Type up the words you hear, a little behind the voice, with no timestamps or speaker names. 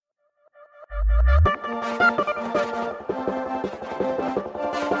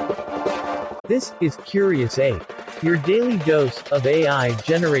This is Curious Ape, your daily dose of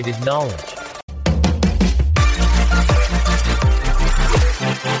AI-generated knowledge.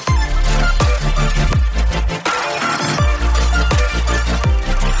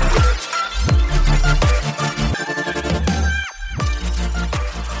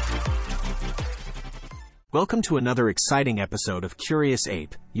 Welcome to another exciting episode of Curious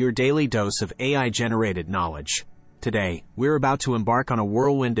Ape, your daily dose of AI-generated knowledge. Today, we're about to embark on a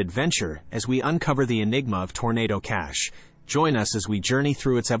whirlwind adventure as we uncover the enigma of Tornado Cash. Join us as we journey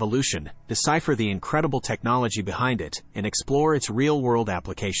through its evolution, decipher the incredible technology behind it, and explore its real-world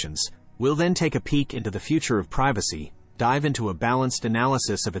applications. We'll then take a peek into the future of privacy, dive into a balanced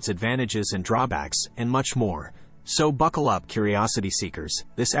analysis of its advantages and drawbacks, and much more. So buckle up, curiosity seekers.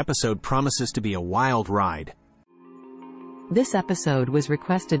 This episode promises to be a wild ride. This episode was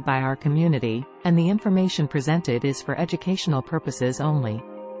requested by our community, and the information presented is for educational purposes only.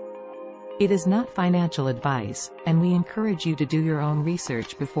 It is not financial advice, and we encourage you to do your own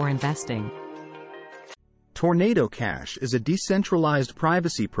research before investing. Tornado Cash is a decentralized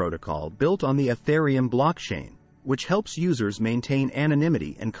privacy protocol built on the Ethereum blockchain, which helps users maintain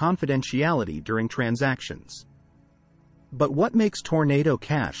anonymity and confidentiality during transactions. But what makes Tornado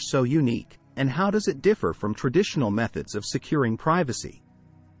Cash so unique, and how does it differ from traditional methods of securing privacy?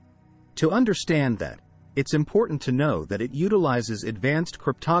 To understand that, it's important to know that it utilizes advanced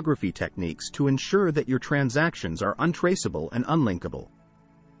cryptography techniques to ensure that your transactions are untraceable and unlinkable.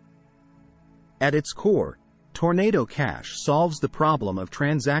 At its core, Tornado Cash solves the problem of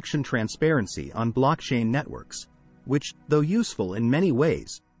transaction transparency on blockchain networks, which, though useful in many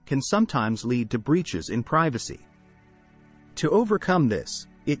ways, can sometimes lead to breaches in privacy. To overcome this,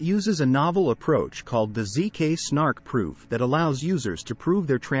 it uses a novel approach called the zk-SNARK proof that allows users to prove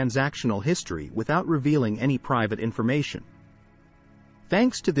their transactional history without revealing any private information.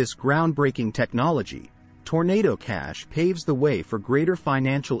 Thanks to this groundbreaking technology, Tornado Cash paves the way for greater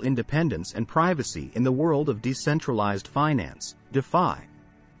financial independence and privacy in the world of decentralized finance, DeFi.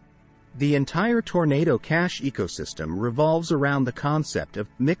 The entire Tornado Cash ecosystem revolves around the concept of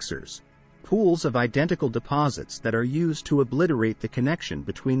mixers, pools of identical deposits that are used to obliterate the connection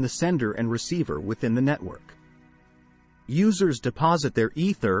between the sender and receiver within the network. Users deposit their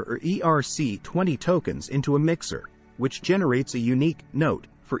Ether or ERC20 tokens into a mixer, which generates a unique note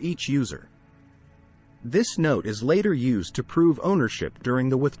for each user. This note is later used to prove ownership during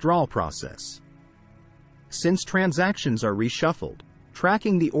the withdrawal process. Since transactions are reshuffled,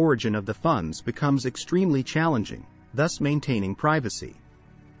 tracking the origin of the funds becomes extremely challenging, thus maintaining privacy.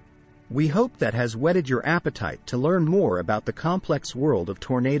 We hope that has whetted your appetite to learn more about the complex world of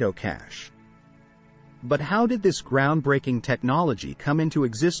Tornado Cash. But how did this groundbreaking technology come into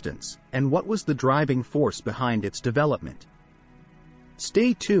existence, and what was the driving force behind its development?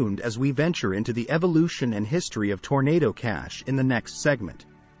 Stay tuned as we venture into the evolution and history of Tornado Cash in the next segment.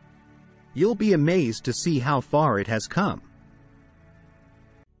 You'll be amazed to see how far it has come.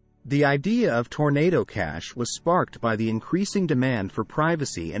 The idea of Tornado Cash was sparked by the increasing demand for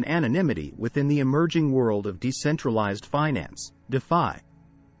privacy and anonymity within the emerging world of decentralized finance, DeFi.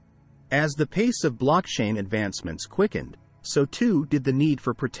 As the pace of blockchain advancements quickened, so too did the need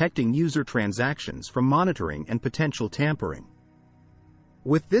for protecting user transactions from monitoring and potential tampering.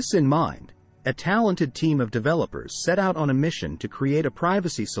 With this in mind, a talented team of developers set out on a mission to create a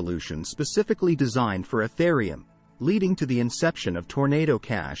privacy solution specifically designed for Ethereum, leading to the inception of Tornado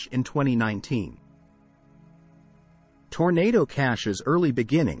Cash in 2019. Tornado Cash's early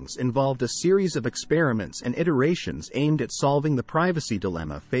beginnings involved a series of experiments and iterations aimed at solving the privacy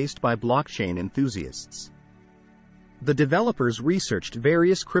dilemma faced by blockchain enthusiasts. The developers researched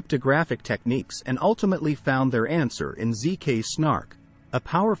various cryptographic techniques and ultimately found their answer in zk-SNARK, a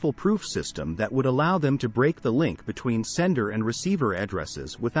powerful proof system that would allow them to break the link between sender and receiver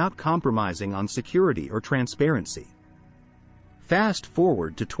addresses without compromising on security or transparency. Fast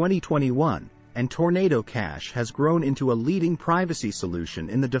forward to 2021, and Tornado Cash has grown into a leading privacy solution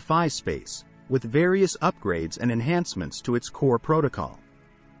in the DeFi space, with various upgrades and enhancements to its core protocol.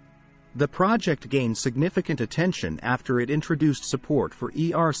 The project gained significant attention after it introduced support for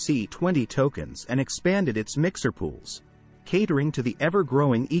ERC20 tokens and expanded its mixer pools, catering to the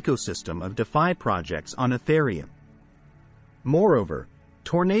ever-growing ecosystem of DeFi projects on Ethereum. Moreover,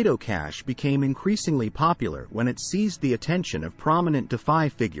 Tornado Cash became increasingly popular when it seized the attention of prominent DeFi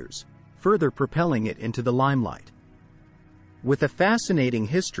figures, further propelling it into the limelight. With a fascinating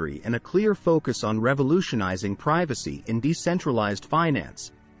history and a clear focus on revolutionizing privacy in decentralized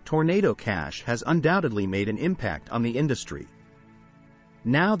finance, Tornado Cash has undoubtedly made an impact on the industry.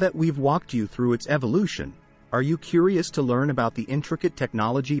 Now that we've walked you through its evolution, Are you curious to learn about the intricate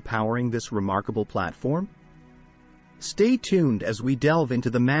technology powering this remarkable platform? Stay tuned as we delve into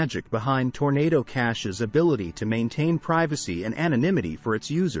the magic behind Tornado Cash's ability to maintain privacy and anonymity for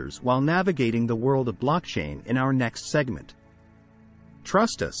its users while navigating the world of blockchain in our next segment.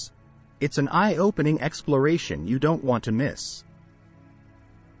 Trust us, it's an eye-opening exploration you don't want to miss.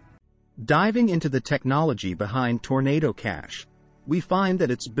 Diving into the technology behind Tornado Cash, we find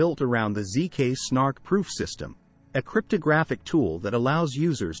that it's built around the zk-SNARK proof system, a cryptographic tool that allows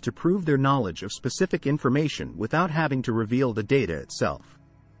users to prove their knowledge of specific information without having to reveal the data itself.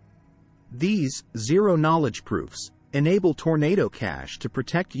 These zero-knowledge proofs enable Tornado Cash to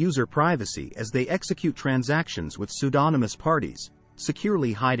protect user privacy as they execute transactions with pseudonymous parties,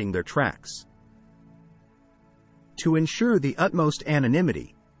 securely hiding their tracks. To ensure the utmost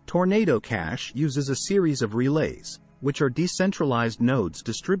anonymity, Tornado Cash uses a series of relays, which are decentralized nodes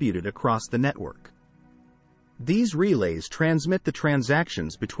distributed across the network. These relays transmit the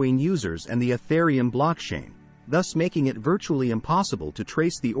transactions between users and the Ethereum blockchain, thus making it virtually impossible to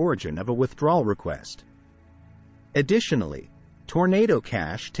trace the origin of a withdrawal request. Additionally, Tornado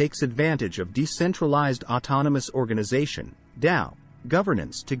Cash takes advantage of decentralized autonomous organization (DAO)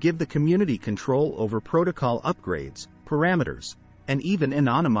 governance to give the community control over protocol upgrades, parameters, and even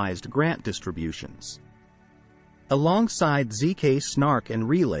anonymized grant distributions. Alongside zk-SNARK and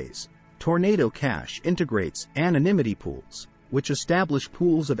relays, Tornado Cash integrates anonymity pools, which establish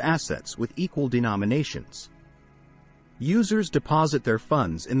pools of assets with equal denominations. Users deposit their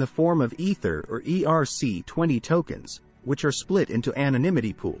funds in the form of Ether or ERC20 tokens, which are split into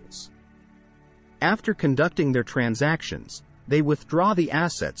anonymity pools. After conducting their transactions, they withdraw the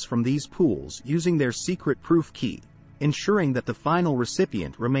assets from these pools using their secret proof key, ensuring that the final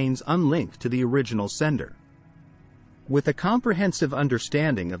recipient remains unlinked to the original sender. With a comprehensive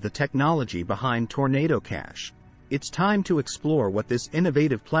understanding of the technology behind Tornado Cash, it's time to explore what this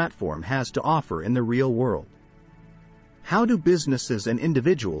innovative platform has to offer in the real world. How do businesses and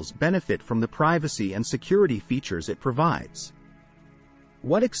individuals benefit from the privacy and security features it provides?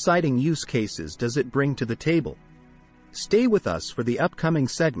 What exciting use cases does it bring to the table? Stay with us for the upcoming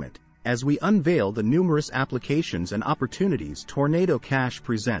segment as we unveil the numerous applications and opportunities Tornado Cash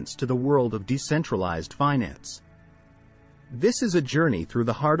presents to the world of decentralized finance. This is a journey through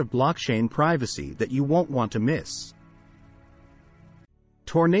the heart of blockchain privacy that you won't want to miss.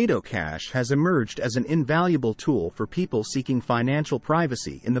 Tornado Cash has emerged as an invaluable tool for people seeking financial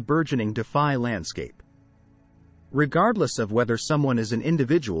privacy in the burgeoning DeFi landscape. Regardless of whether someone is an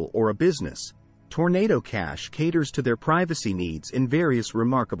individual or a business, Tornado Cash caters to their privacy needs in various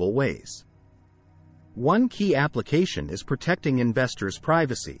remarkable ways. One key application is protecting investors'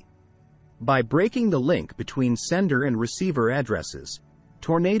 privacy. By breaking the link between sender and receiver addresses,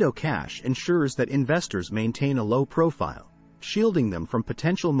 Tornado Cash ensures that investors maintain a low profile, shielding them from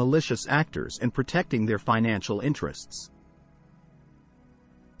potential malicious actors and protecting their financial interests.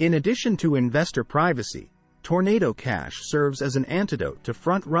 In addition to investor privacy, Tornado Cash serves as an antidote to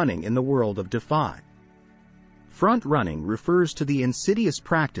front-running in the world of DeFi. Front-running refers to the insidious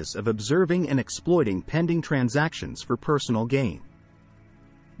practice of observing and exploiting pending transactions for personal gain.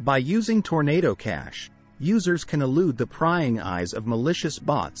 By using Tornado Cash, users can elude the prying eyes of malicious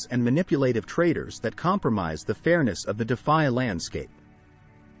bots and manipulative traders that compromise the fairness of the DeFi landscape.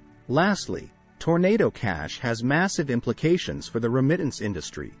 Lastly, Tornado Cash has massive implications for the remittance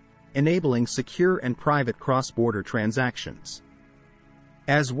industry, enabling secure and private cross-border transactions.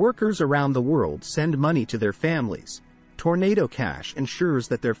 As workers around the world send money to their families, Tornado Cash ensures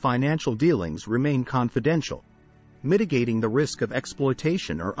that their financial dealings remain confidential, mitigating the risk of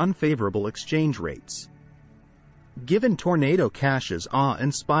exploitation or unfavorable exchange rates. Given Tornado Cash's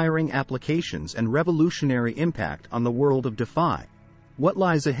awe-inspiring applications and revolutionary impact on the world of DeFi, what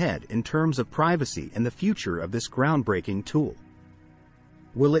lies ahead in terms of privacy and the future of this groundbreaking tool?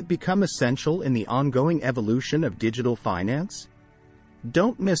 Will it become essential in the ongoing evolution of digital finance?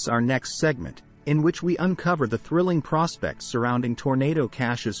 Don't miss our next segment, in which we uncover the thrilling prospects surrounding Tornado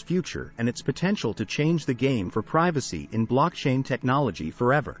Cash's future and its potential to change the game for privacy in blockchain technology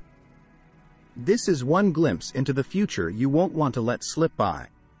forever. This is one glimpse into the future you won't want to let slip by.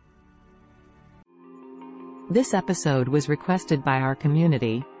 This episode was requested by our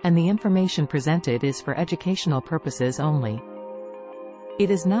community, and the information presented is for educational purposes only.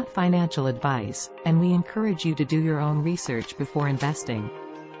 It is not financial advice, and we encourage you to do your own research before investing.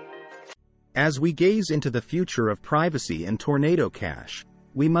 As we gaze into the future of privacy and Tornado Cash,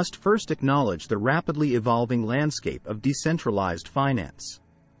 we must first acknowledge the rapidly evolving landscape of decentralized finance.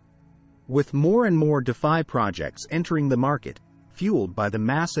 With more and more DeFi projects entering the market, fueled by the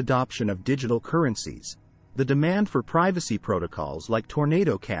mass adoption of digital currencies, the demand for privacy protocols like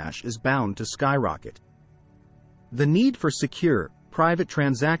Tornado Cash is bound to skyrocket. The need for secure, private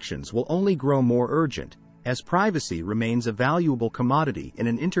transactions will only grow more urgent, as privacy remains a valuable commodity in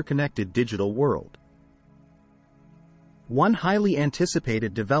an interconnected digital world. One highly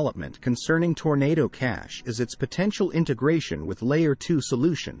anticipated development concerning Tornado Cash is its potential integration with Layer 2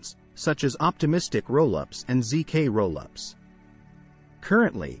 solutions, such as Optimistic Rollups and ZK Rollups.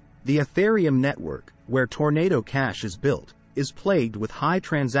 Currently, the Ethereum network, where Tornado Cash is built, is plagued with high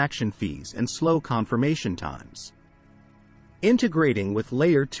transaction fees and slow confirmation times. Integrating with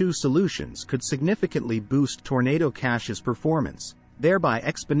Layer 2 solutions could significantly boost Tornado Cash's performance, thereby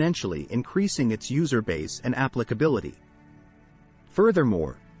exponentially increasing its user base and applicability.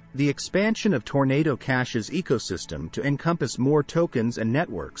 Furthermore, the expansion of Tornado Cash's ecosystem to encompass more tokens and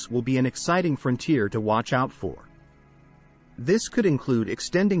networks will be an exciting frontier to watch out for. This could include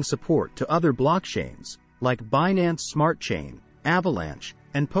extending support to other blockchains, like Binance Smart Chain, Avalanche,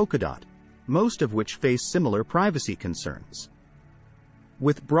 and Polkadot, most of which face similar privacy concerns.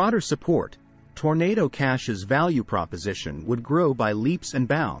 With broader support, Tornado Cash's value proposition would grow by leaps and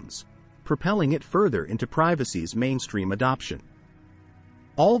bounds, propelling it further into privacy's mainstream adoption.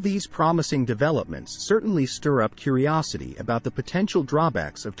 All these promising developments certainly stir up curiosity about the potential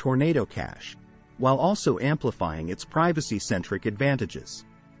drawbacks of Tornado Cash, while also amplifying its privacy-centric advantages.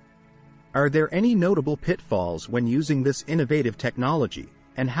 Are there any notable pitfalls when using this innovative technology,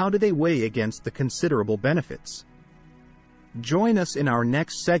 and how do they weigh against the considerable benefits? Join us in our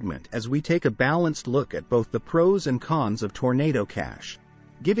next segment as we take a balanced look at both the pros and cons of Tornado Cash,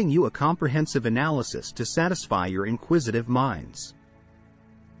 giving you a comprehensive analysis to satisfy your inquisitive minds.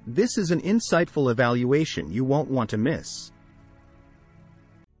 This is an insightful evaluation you won't want to miss.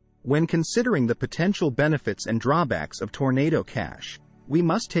 When considering the potential benefits and drawbacks of Tornado Cash, we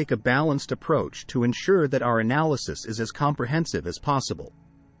must take a balanced approach to ensure that our analysis is as comprehensive as possible.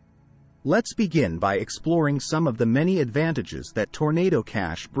 Let's begin by exploring some of the many advantages that Tornado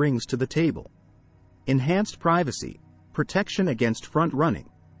Cash brings to the table. Enhanced privacy, protection against front-running,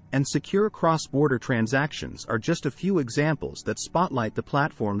 and secure cross-border transactions are just a few examples that spotlight the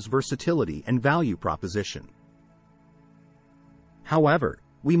platform's versatility and value proposition. However,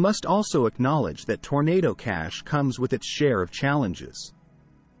 we must also acknowledge that Tornado Cash comes with its share of challenges.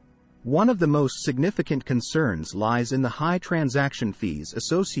 One of the most significant concerns lies in the high transaction fees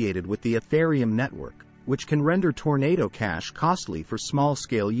associated with the Ethereum network, which can render Tornado Cash costly for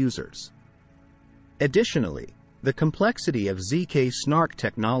small-scale users. Additionally, the complexity of ZK Snark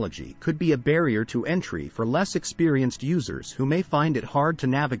technology could be a barrier to entry for less experienced users who may find it hard to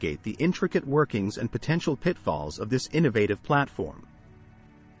navigate the intricate workings and potential pitfalls of this innovative platform.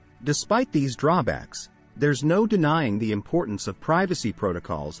 Despite these drawbacks, there's no denying the importance of privacy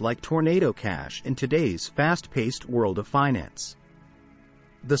protocols like Tornado Cash in today's fast-paced world of finance.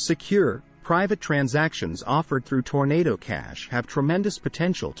 The secure, private transactions offered through Tornado Cash have tremendous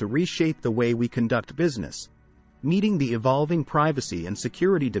potential to reshape the way we conduct business, meeting the evolving privacy and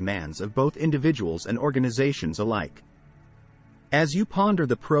security demands of both individuals and organizations alike. As you ponder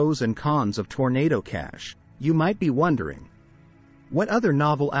the pros and cons of Tornado Cash, you might be wondering, what other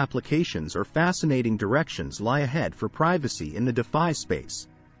novel applications or fascinating directions lie ahead for privacy in the DeFi space,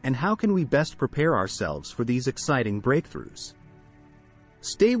 and how can we best prepare ourselves for these exciting breakthroughs?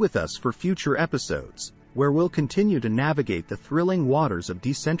 Stay with us for future episodes, where we'll continue to navigate the thrilling waters of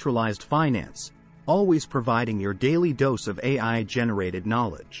decentralized finance, always providing your daily dose of AI-generated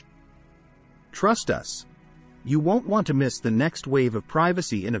knowledge. Trust us, you won't want to miss the next wave of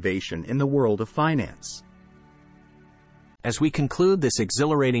privacy innovation in the world of finance. As we conclude this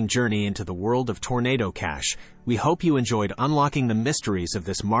exhilarating journey into the world of Tornado Cash, we hope you enjoyed unlocking the mysteries of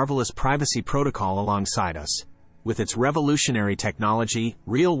this marvelous privacy protocol alongside us. With its revolutionary technology,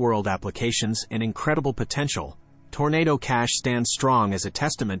 real-world applications, and incredible potential, Tornado Cash stands strong as a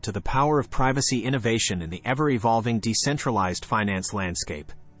testament to the power of privacy innovation in the ever-evolving decentralized finance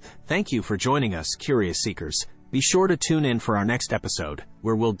landscape. Thank you for joining us, Curious Seekers. Be sure to tune in for our next episode,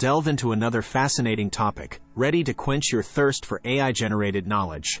 where we'll delve into another fascinating topic, ready to quench your thirst for AI-generated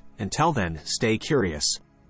knowledge. Until then, stay curious.